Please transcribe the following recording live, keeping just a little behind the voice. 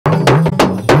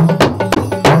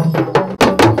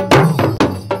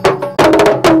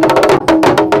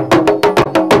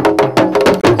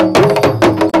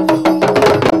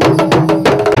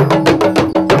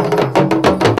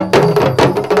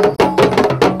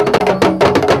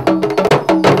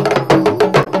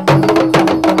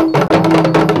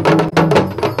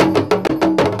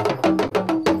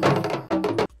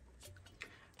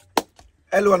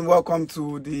Hello and welcome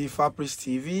to the Fabrice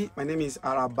TV. My name is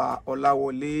Araba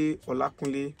Olawole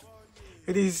Olakunle.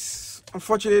 It is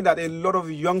unfortunate that a lot of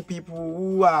young people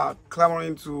who are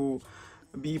clamoring to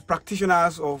be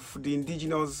practitioners of the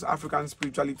indigenous African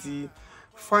spirituality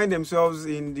find themselves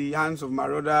in the hands of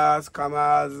marauders,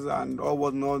 scammers, and all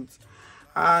whatnot,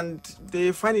 and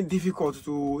they find it difficult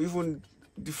to even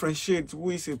differentiate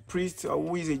who is a priest or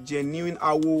who is a genuine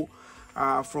awo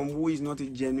from who is not a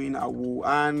genuine awo.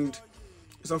 And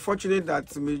it's unfortunate that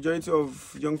the majority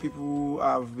of young people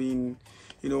have been,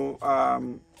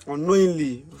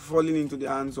 unknowingly falling into the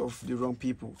hands of the wrong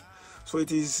people. So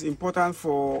it is important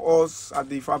for us at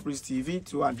the Fabrice TV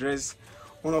to address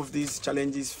one of these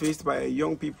challenges faced by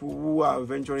young people who are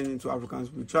venturing into African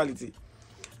spirituality.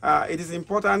 It is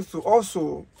important to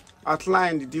also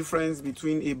outline the difference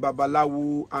between a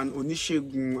Babalawo and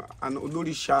Onishegun and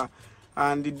Olorisha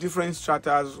and the different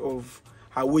stratas of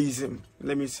Awoism.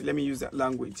 Let me use that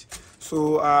language.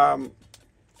 So a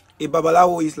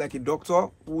Babalawo is like a doctor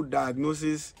who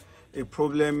diagnoses a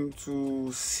problem to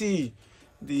see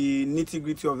the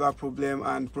nitty-gritty of that problem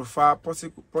and prefer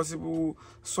possible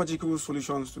surgical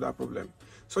solutions to that problem.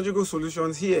 Surgical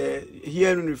solutions here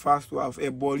refers to have a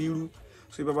boriru.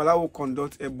 So a Babalawo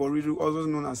conducts a boriru, also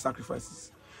known as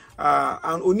sacrifices.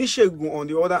 And Onishegun, on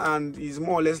the other hand, is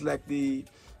more or less like the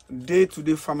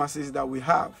day-to-day pharmacist that we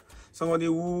have. Somebody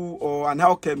or an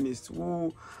alchemist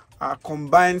who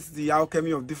combines the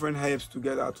alchemy of different herbs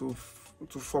together to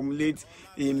formulate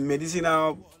a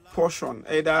medicinal portion,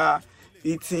 either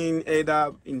eating,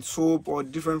 either in soap or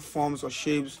different forms or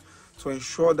shapes, to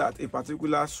ensure that a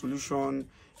particular solution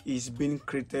is being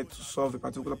created to solve a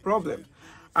particular problem.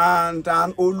 And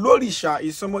an Olorisha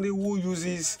is somebody who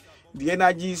uses the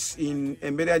energies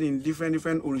embedded in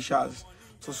different orishas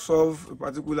to solve a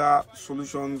particular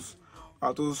solutions,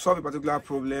 to solve a particular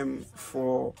problem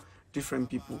for different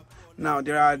people. Now,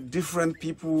 there are different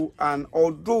people, and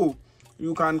although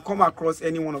you can come across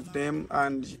any one of them,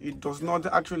 and it does not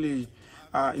actually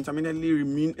intermittently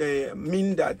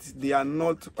mean that they are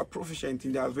not proficient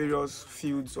in their various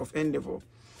fields of endeavor.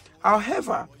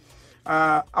 However,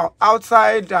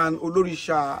 outside an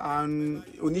Olorisha and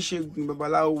Onishegun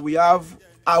Babalawo, we have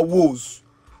Awos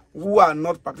who are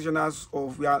not practitioners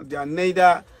of, they are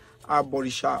neither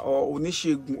Borisha or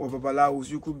Onishegun or Babalawos.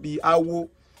 You could be Awo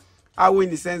in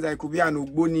the sense that it could be an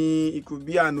Ogboni, it could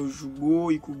be an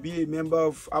Oshugbo, it could be a member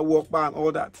of Awokpa and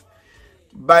all that.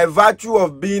 By virtue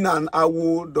of being an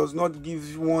Awo does not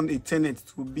give one a tenet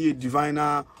to be a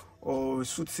diviner or a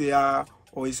soothsayer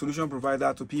or a solution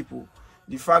provider to people.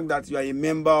 The fact that you are a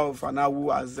member of an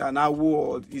Awo as an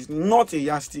Awo is not a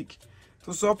yardstick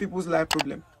to solve people's life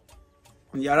problem.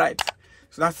 You're right.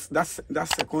 So that's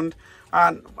second.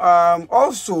 And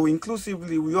also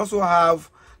inclusively, we also have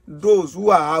those who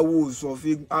are Awos of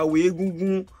Awo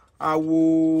Egungun,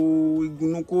 Awo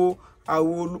Igunoko,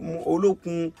 Awo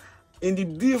Olokun. In the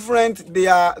different, they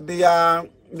are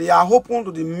open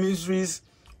to the mysteries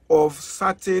of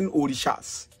certain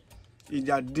orishas. In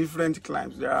their different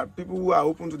climes, there are people who are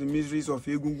open to the mysteries of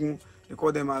Egungun. They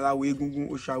call them Alawo Egungun,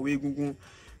 Oshawo Egungun.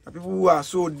 The people who are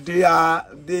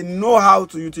they know how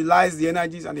to utilize the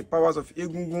energies and the powers of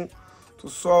Egungun to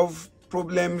solve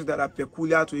problems that are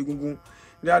peculiar to Egungun.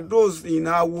 There are those in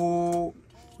Awo.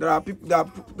 There are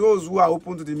those who are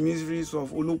open to the mysteries of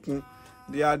Olokun.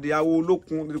 They are the Awo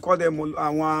Olokun. They call them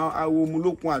Awo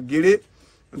Mulokun Agere.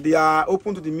 They are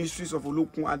open to the mysteries of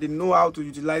Olokun, and they know how to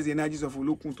utilize the energies of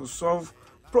Olokun to solve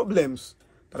problems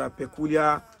that are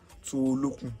peculiar to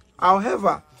Olokun.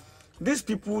 However, these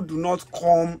people do not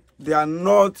come, they are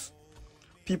not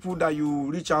people that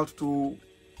you reach out to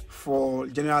for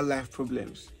general life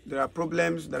problems. There are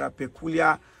problems that are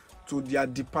peculiar to their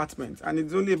department, and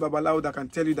it's only a Babalawo that can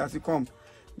tell you that,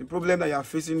 the problem that you are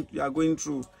facing, you are going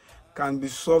through, can be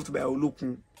solved by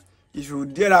Olokun. If you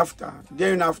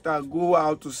thereafter go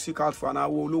out to seek out for an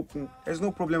Awo Olokun, there's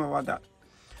no problem about that.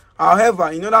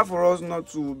 However, in order for us not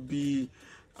to be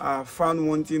found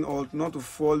wanting or not to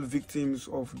fall victims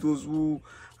of those who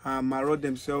maraud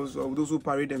themselves or those who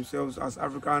parade themselves as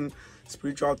African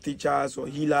spiritual teachers or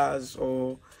healers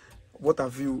or what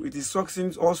have you, it is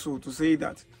succinct also to say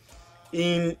that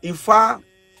in Ifa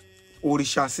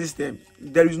Orisha system,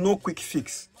 there is no quick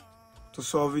fix to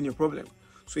solving your problem.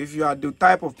 So if you are the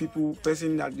type of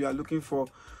person that you are looking for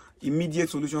immediate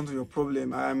solution to your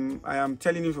problem, I am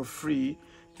telling you for free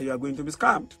that you are going to be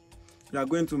scammed. You are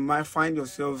going to find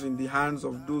yourselves in the hands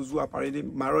of those who are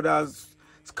parading, marauders,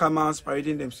 scammers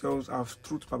parading themselves as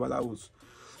truth Babalawos.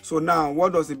 So now,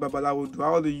 what does a Babalawo do?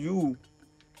 How do you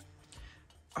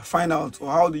find out,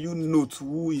 or how do you note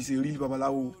who is a real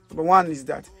Babalawo? Number one is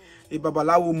that a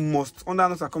Babalawo must, under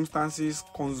no circumstances,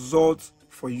 consult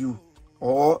for you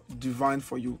or divine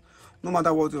for you. No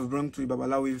matter what you've brought to a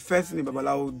Babalawo, the first thing a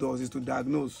Babalawo does is to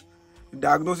diagnose. The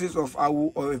diagnosis of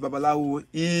Awo or a Babalawo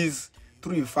is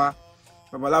through Ifa.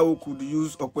 Babalawo could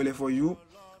use Opele for you.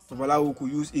 Babalawo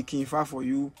could use Ikinfa for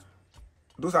you.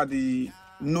 Those are the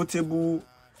notable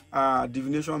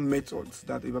divination methods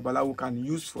that a Babalawo can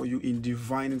use for you in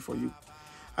divining for you.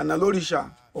 And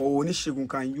Alorisha or Onishegun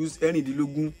can use any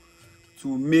dilogun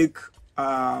to make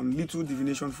little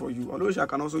divination for you. Alorisha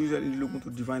can also use any dilogun to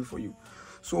divine for you.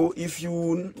 So if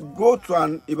you go to a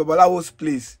Babalawo's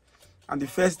place and the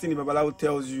first thing the Babalawo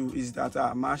tells you is that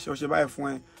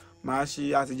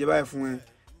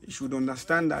you should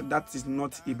understand that that is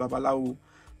not a Babalawo.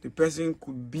 The person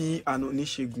could be an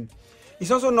Onishegun.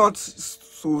 It's also not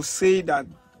to say that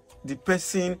the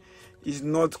person is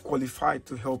not qualified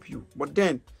to help you. But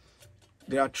then,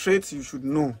 there are traits you should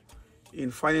know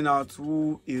in finding out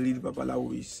who a real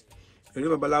Babalawo is. A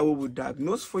real Babalawo would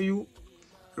diagnose for you.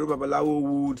 A real Babalawo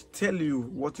would tell you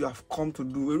what you have come to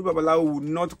do. A real Babalawo would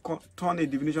not turn a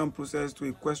divination process to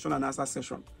a question and answer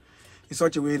session in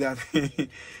such a way that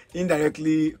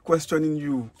indirectly questioning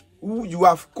you. Who you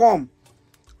have come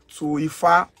to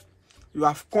Ifa, you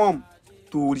have come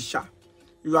to Orisha.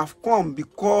 You have come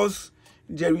because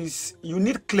you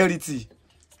need clarity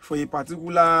for a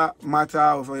particular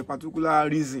matter or for a particular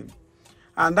reason.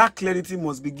 And that clarity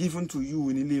must be given to you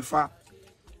in Ifa.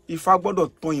 Ifa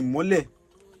gbọ́dọ̀ tàn ìmọ́lẹ̀,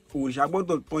 Orisha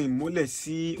gbọ́dọ̀ tàn ìmọ́lẹ̀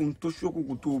sí ohun tó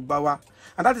ṣókùnkùn tó bá wá.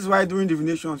 And that is why during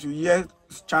divinations you hear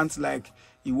chants like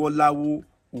Ìwọ láwo,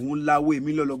 òun láwo,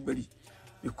 èmi lọ́lọ́gbẹ̀rì.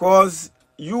 Because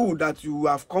you that you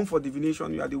have come for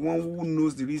divination, you are the one who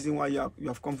knows the reason why you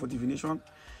have come for divination.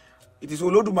 It is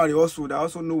Olodumare also that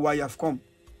also know why you have come.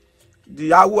 The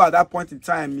Awo at that point in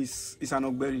time is an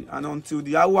Ogberi, and until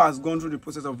the Awo has gone through the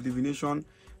process of divination,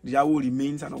 the Awo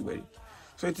remains an Ogberi.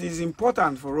 So it is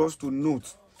important for us to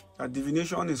note that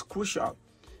divination is crucial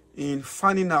in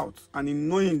finding out and in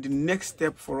knowing the next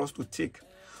step for us to take.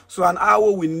 So an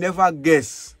Awo will never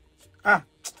guess.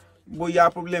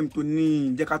 Boya problem to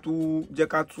ni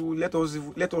jekatu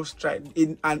let us try.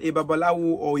 And a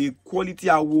Babalawo or a quality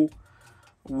Awo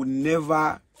would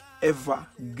never ever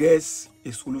guess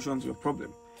a solution to your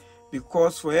problem,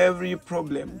 because for every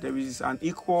problem there is an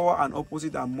equal and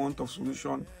opposite amount of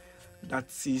solution that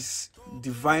is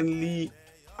divinely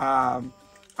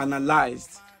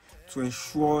analyzed to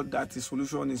ensure that the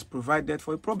solution is provided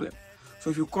for a problem. So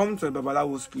if you come to a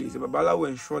Babalawo's place, a Babalawo will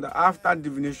ensure that after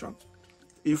divination,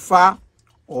 Ifa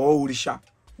or Orisha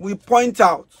will point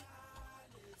out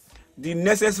the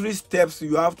necessary steps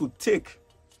you have to take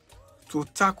to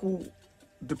tackle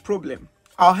the problem.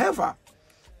 However,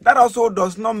 that also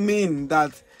does not mean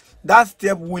that that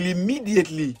step will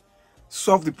immediately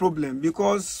solve the problem,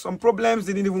 because some problems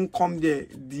didn't even come there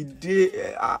the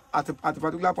day at a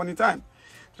particular point in time.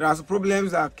 There are some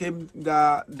problems that came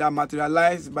that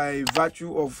materialized by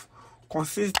virtue of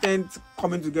consistent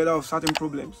coming together of certain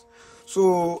problems.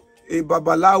 So a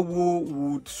Babalawo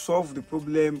would solve the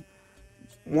problem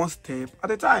one step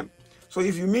at a time. So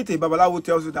if you meet a Babalawo who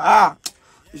tells you that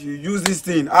if you use this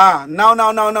thing, now,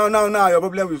 your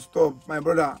problem will stop. My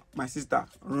brother, my sister,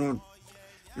 run.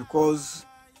 Because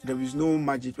there is no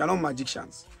magic. We are not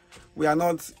magicians. We are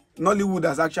not, Nollywood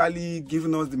has actually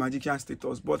given us the magician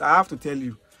status. But I have to tell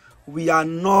you, we are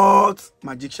not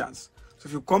magicians. So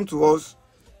if you come to us,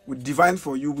 we divine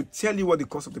for you, we tell you what the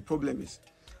cause of the problem is.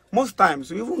 Most times,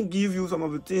 we even give you some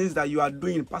of the things that you are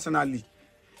doing personally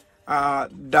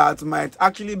that might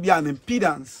actually be an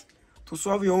impedance to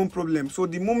solve your own problem. So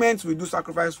the moment we do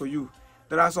sacrifice for you,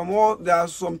 there are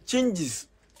some changes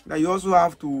that you also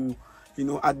have to,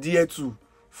 adhere to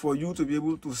for you to be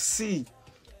able to see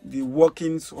the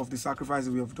workings of the sacrifice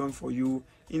we have done for you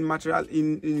in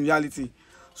reality.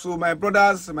 So my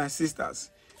brothers, my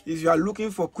sisters, if you are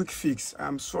looking for quick fix,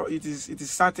 I'm sure it is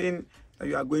certain that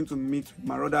you are going to meet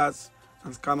marauders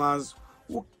and scammers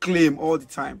who claim all the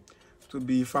time to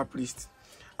be Ifa priests.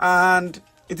 And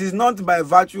it is not by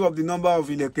virtue of the number of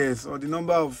ilekes or the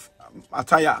number of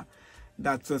attire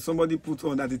that somebody puts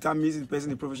on that determines the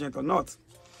person is proficient or not.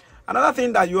 Another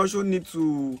thing that you also need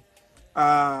to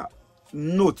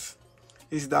note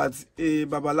is that a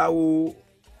Babalawo,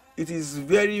 it is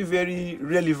very, very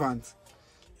relevant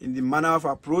in the manner of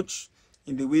approach,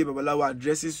 in the way Babalawo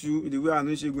addresses you, in the way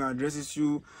Anunishegun addresses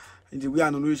you, in the way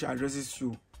Anunisha addresses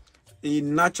you. A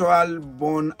natural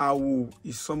born Awo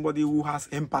is somebody who has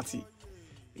empathy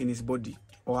in his body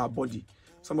or her body.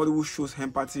 Somebody who shows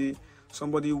empathy,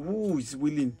 somebody who is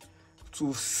willing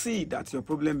to see that your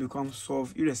problem becomes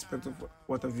solved irrespective of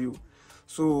what of you.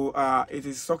 So it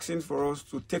is succinct for us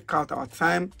to take out our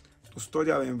time to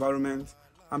study our environment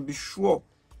and be sure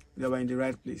that we're in the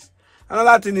right place.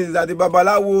 Another thing is that the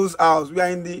Babalawo's house, we are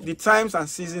in the times and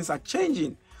seasons are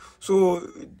changing. So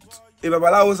a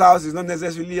Babalawo's house is not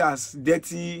necessarily as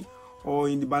dirty or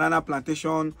in the banana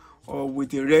plantation or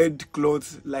with a red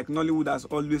cloth like Nollywood has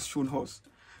always shown us.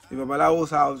 The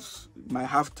Babalawo's house might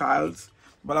have tiles.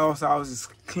 Babalawo's house is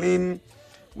clean.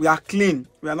 We are clean.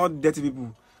 We are not dirty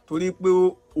people. Torí pé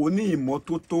oní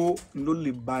ìmọ́tótó ló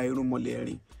lè ba irun mọ́lẹ̀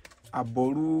rìn.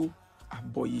 Àbọ̀rú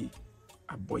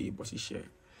àbọ̀yè bó ṣiṣẹ́.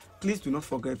 Please do not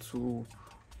forget to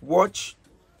watch,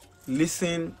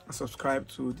 listen, and subscribe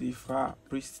to the Far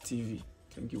Priest TV.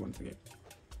 Thank you once again.